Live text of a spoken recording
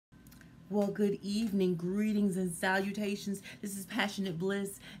Well, good evening, greetings, and salutations. This is Passionate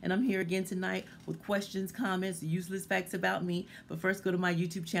Bliss, and I'm here again tonight with questions, comments, useless facts about me. But first, go to my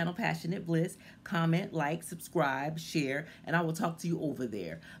YouTube channel, Passionate Bliss. Comment, like, subscribe, share, and I will talk to you over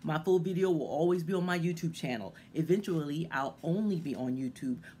there. My full video will always be on my YouTube channel. Eventually, I'll only be on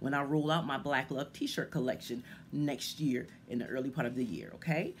YouTube when I roll out my Black Love t-shirt collection next year in the early part of the year,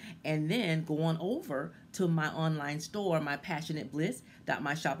 okay? And then go on over to my online store, my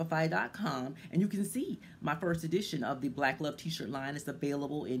passionateliss.myshopify.com, and you can see my first edition of the Black Love t-shirt line is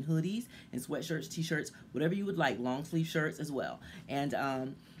available in hoodies and sweatshirts, t-shirts, whatever you would like, long sleeve shirts as well. And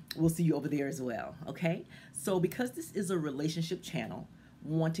we'll see you over there as well, okay? So because this is a relationship channel,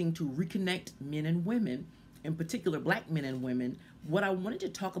 wanting to reconnect men and women, in particular black men and women, what I wanted to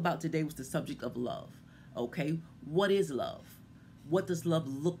talk about today was the subject of love. Okay, what is love? What does love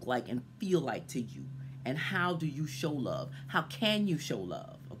look like and feel like to you? And how do you show love? How can you show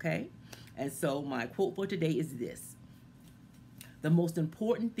love? Okay, and so my quote for today is this: the most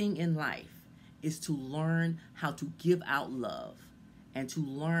important thing in life is to learn how to give out love and to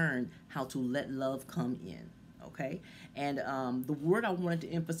learn how to let love come in. Okay, and the word I wanted to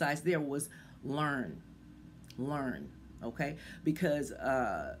emphasize there was learn. Okay, because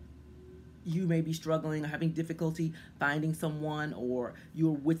you may be struggling or having difficulty finding someone, or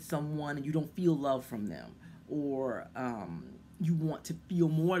you're with someone and you don't feel love from them, or you want to feel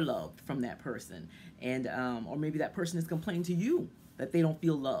more love from that person, and or maybe that person is complaining to you that they don't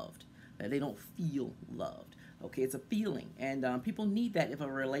feel loved, that they don't feel loved. Okay, it's a feeling, and people need that. If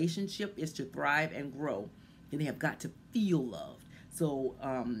a relationship is to thrive and grow, then they have got to feel loved. So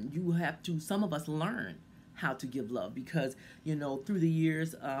you have to, some of us, learn how to give love, because through the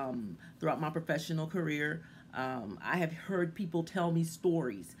years, throughout my professional career, I have heard people tell me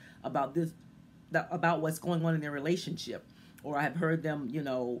stories about about what's going on in their relationship, or I have heard them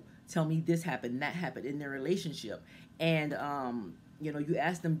tell me this happened, that happened in their relationship, and you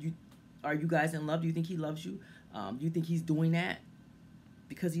ask them, are you guys in love? Do you think he loves you? Do you think he's doing that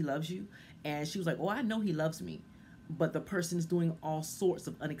because he loves you? And she was like, oh, I know he loves me, but the person is doing all sorts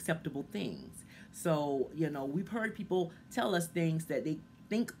of unacceptable things. So, we've heard people tell us things that they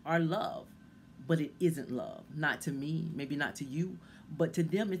think are love, but it isn't love. Not to me, maybe not to you, but to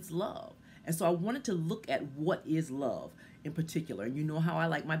them it's love. And so I wanted to look at what is love in particular. And you know how I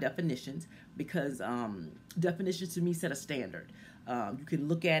like my definitions, because definitions to me set a standard. You can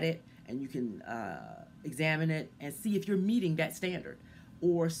look at it and you can examine it and see if you're meeting that standard,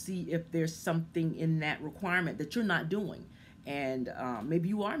 or see if there's something in that requirement that you're not doing. And maybe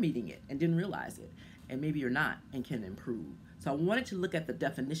you are meeting it and didn't realize it, and maybe you're not and can improve. So I wanted to look at the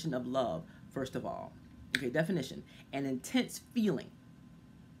definition of love first of all. Okay, definition: an intense feeling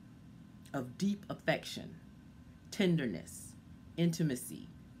of deep affection, tenderness, intimacy,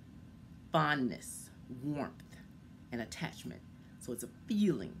 fondness, warmth, and attachment. So it's a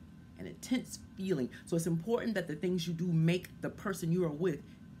feeling, an intense feeling. So it's important that the things you do make the person you are with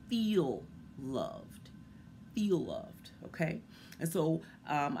feel loved. Feel loved, okay? And so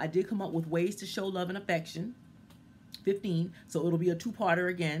I did come up with ways to show love and affection, 15. So it'll be a two-parter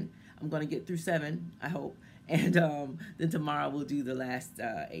again. I'm going to get through 7, I hope. And then tomorrow we'll do the last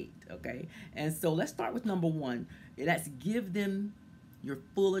 8, okay? And so let's start with number 1. That's give them your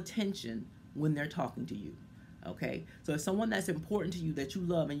full attention when they're talking to you, okay? So if someone that's important to you, that you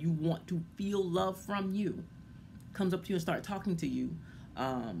love, and you want to feel love from you, comes up to you and start talking to you,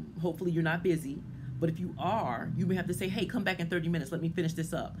 hopefully you're not busy. But if you are, you may have to say, hey, come back in 30 minutes. Let me finish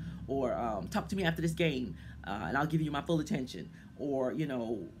this up. Or talk to me after this game, and I'll give you my full attention. Or,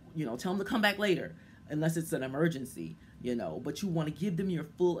 tell them to come back later, unless it's an emergency, But you want to give them your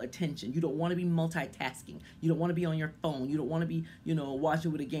full attention. You don't want to be multitasking. You don't want to be on your phone. You don't want to be,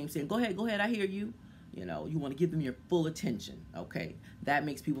 watching with a game saying, go ahead, I hear you. You want to give them your full attention, okay? That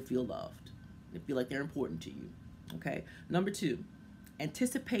makes people feel loved. They feel like they're important to you, okay? Number 2,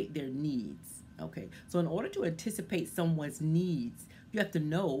 anticipate their needs. Okay, so in order to anticipate someone's needs, you have to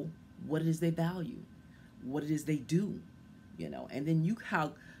know what it is they value, what it is they do, and then you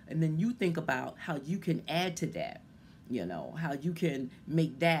think about how you can add to that, how you can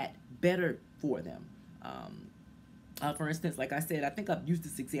make that better for them. For instance, like I said, I think I've used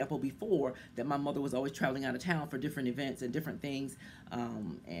this example before, that my mother was always traveling out of town for different events and different things,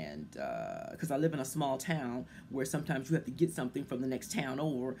 and because I live in a small town where sometimes you have to get something from the next town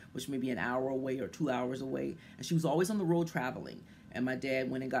over, which may be an hour away or 2 hours away, and she was always on the road traveling. And my dad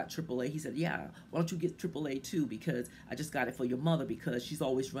went and got AAA. He said, yeah, why don't you get AAA too? Because I just got it for your mother, because she's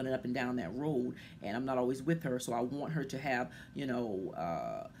always running up and down that road, and I'm not always with her, so I want her to have,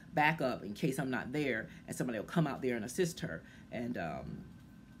 backup in case I'm not there, and somebody will come out there and assist her. And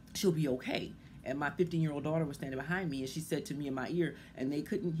she'll be okay. And my 15-year-old daughter was standing behind me, and she said to me in my ear, and he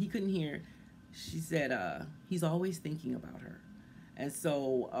couldn't hear. She said, he's always thinking about her. And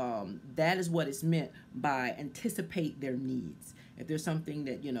so that is what it's meant by anticipate their needs. If there's something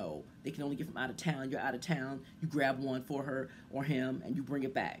that, they can only get from out of town, you're out of town, you grab one for her or him and you bring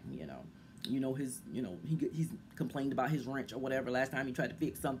it back, he's complained about his wrench or whatever. Last time he tried to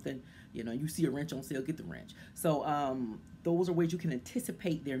fix something, you see a wrench on sale, get the wrench. So those are ways you can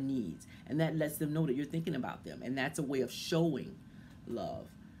anticipate their needs, and that lets them know that you're thinking about them. And that's a way of showing love,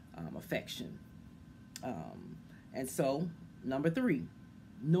 affection. And so, number 3,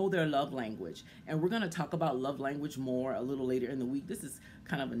 know their love language. And we're going to talk about love language more a little later in the week. This is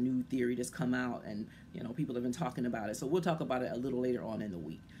kind of a new theory that's come out, and people have been talking about it. So we'll talk about it a little later on in the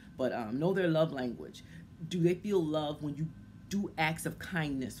week. But know their love language. Do they feel love when you do acts of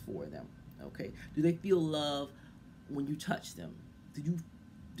kindness for them? Okay. Do they feel love when you touch them?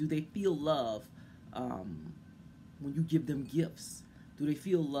 Do they feel love when you give them gifts? Do they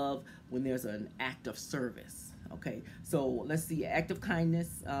feel love when there's an act of service? Okay, so let's see, act of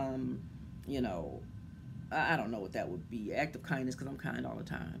kindness, I don't know what that would be, act of kindness, because I'm kind all the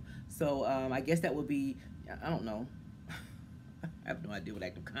time. So I guess that would be, I don't know. I have no idea what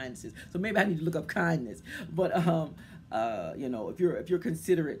act of kindness is. So maybe I need to look up kindness. But, if you're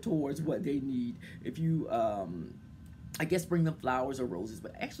considerate towards what they need, if you, I guess bring them flowers or roses,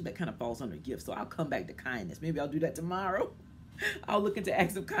 but actually that kind of falls under gifts. So I'll come back to kindness. Maybe I'll do that tomorrow. I'll look into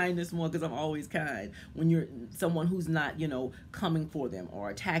acts of kindness more, because I'm always kind. When you're someone who's not, coming for them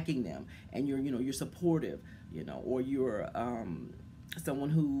or attacking them, and you're supportive, or you're someone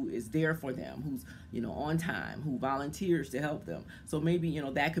who is there for them, who's, on time, who volunteers to help them. So maybe,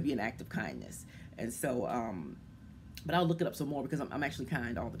 that could be an act of kindness. And so, but I'll look it up some more, because I'm actually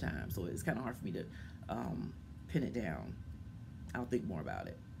kind all the time. So it's kind of hard for me to pin it down. I'll think more about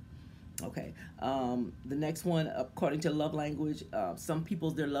it. Okay. The next one, according to love language, some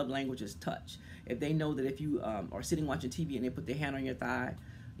people's, their love language is touch. If they know that if you are sitting watching TV and they put their hand on your thigh,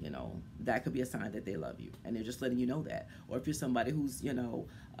 that could be a sign that they love you, and they're just letting you know that. Or if you're somebody who's, who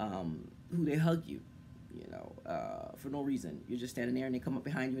they hug you, for no reason, you're just standing there and they come up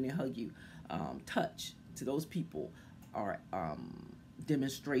behind you and they hug you. Touch to those people are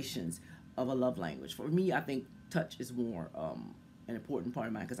demonstrations of a love language. For me, I think touch is more an important part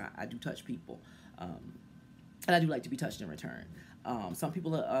of mine, because I do touch people, and I do like to be touched in return. Some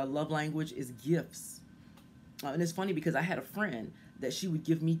people love language is gifts, and it's funny because I had a friend that she would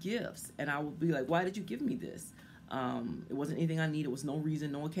give me gifts, and I would be like, why did you give me this? It wasn't anything I needed. It was no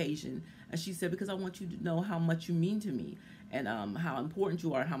reason, no occasion. And she said, because I want you to know how much you mean to me, and how important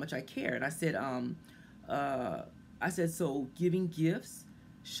you are, and how much I care. And I said, so giving gifts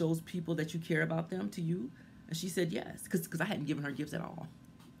shows people that you care about them to you? And she said yes, because I hadn't given her gifts at all.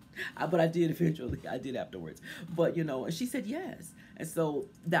 But I did eventually. I did afterwards. But, and she said yes. And so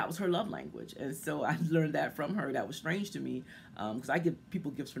that was her love language. And so I learned that from her. That was strange to me, because I give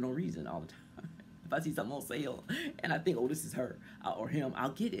people gifts for no reason all the time. If I see something on sale and I think, oh, this is her or him,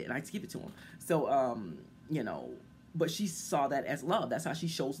 I'll get it, and I just give it to him. So, but she saw that as love. That's how she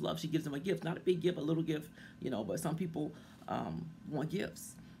shows love. She gives them a gift, not a big gift, a little gift, but some people want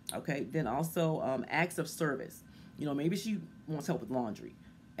gifts. Okay, then also acts of service. Maybe she wants help with laundry,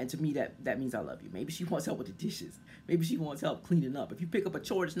 and to me that means I love you. Maybe she wants help with the dishes. Maybe she wants help cleaning up. If you pick up a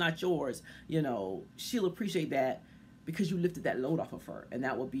chore that's not yours, she'll appreciate that, because you lifted that load off of her, and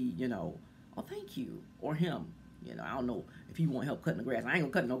that would be, oh, thank you, or him. I don't know if you want help cutting the grass. I ain't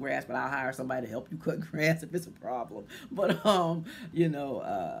gonna cut no grass, but I'll hire somebody to help you cut grass if it's a problem. But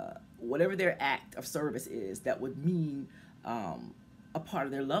whatever their act of service is, that would mean a part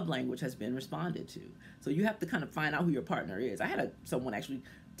of their love language has been responded to. So you have to kind of find out who your partner is. I had someone actually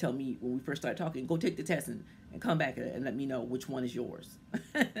tell me when we first started talking, go take the test and come back and let me know which one is yours.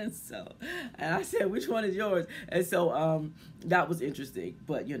 and I said, which one is yours? And so that was interesting.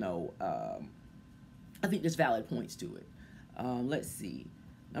 But, I think there's valid points to it. Let's see.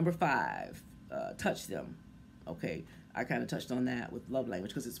 Number 5, touch them. Okay, I kind of touched on that with love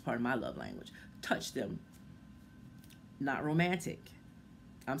language, because it's part of my love language. Touch them. Not romantic.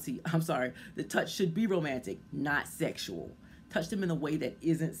 I'm sorry. The touch should be romantic, not sexual. Touch them in a way that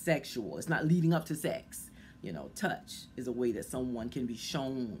isn't sexual. It's not leading up to sex. Touch is a way that someone can be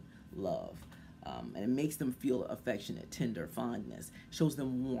shown love. And it makes them feel affectionate, tender, fondness. Shows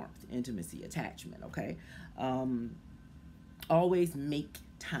them warmth, intimacy, attachment, okay? Always make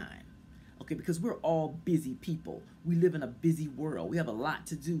time, okay? Because we're all busy people. We live in a busy world. We have a lot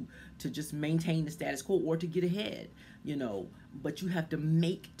to do to just maintain the status quo or to get ahead, But you have to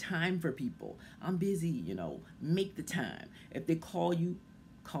make time for people. I'm busy, make the time. If they call you,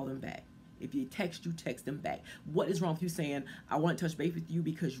 call them back. If you text, you text them back. What is wrong with you saying, I want to touch base with you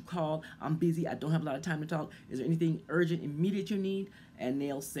because you called, I'm busy, I don't have a lot of time to talk. Is there anything urgent, immediate you need? And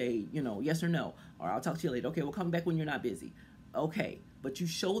they'll say, yes or no, or I'll talk to you later. Okay, we'll come back when you're not busy. Okay, but you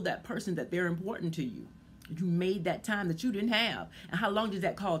showed that person that they're important to you. You made that time that you didn't have. And how long did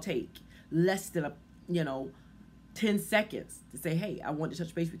that call take? Less than 10 seconds to say, hey, I want to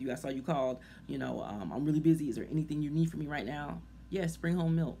touch base with you. I saw you called, I'm really busy. Is there anything you need from me right now? Yes, bring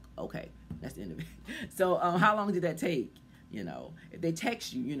home milk. Okay, that's the end of it. So how long did that take? If they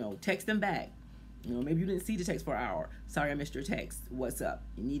text you, text them back. Maybe you didn't see the text for an hour. Sorry, I missed your text. What's up?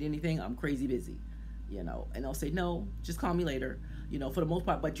 You need anything? I'm crazy busy. And they'll say, no, just call me later, for the most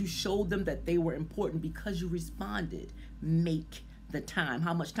part. But you showed them that they were important because you responded. Make the time.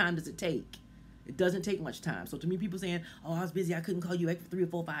 How much time does it take? It doesn't take much time. So to me, people saying, oh, I was busy, I couldn't call you back for 3 or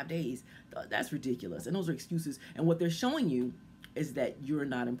 4 or 5 days. That's ridiculous. And those are excuses. And what they're showing you is that you're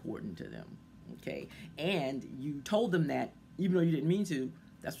not important to them, okay? And you told them that, even though you didn't mean to,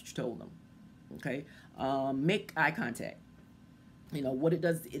 that's what you told them, okay? Make eye contact. What it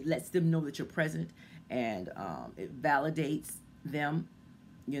does, it lets them know that you're present, and it validates them,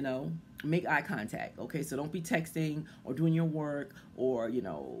 Make eye contact, okay? So don't be texting or doing your work or,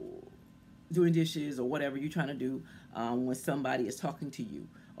 doing dishes or whatever you're trying to do when somebody is talking to you.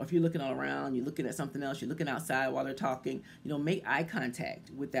 Or if you're looking all around, you're looking at something else, you're looking outside while they're talking, make eye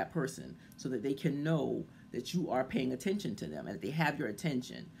contact with that person so that they can know that you are paying attention to them and that they have your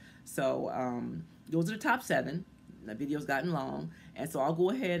attention. So those are the top 7. The video's gotten long, and so I'll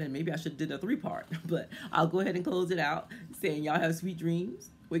go ahead, and maybe I should have did a 3-part, but I'll go ahead and close it out saying y'all have sweet dreams,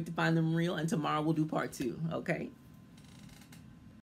 wait to find them real, and tomorrow we'll do part 2, okay?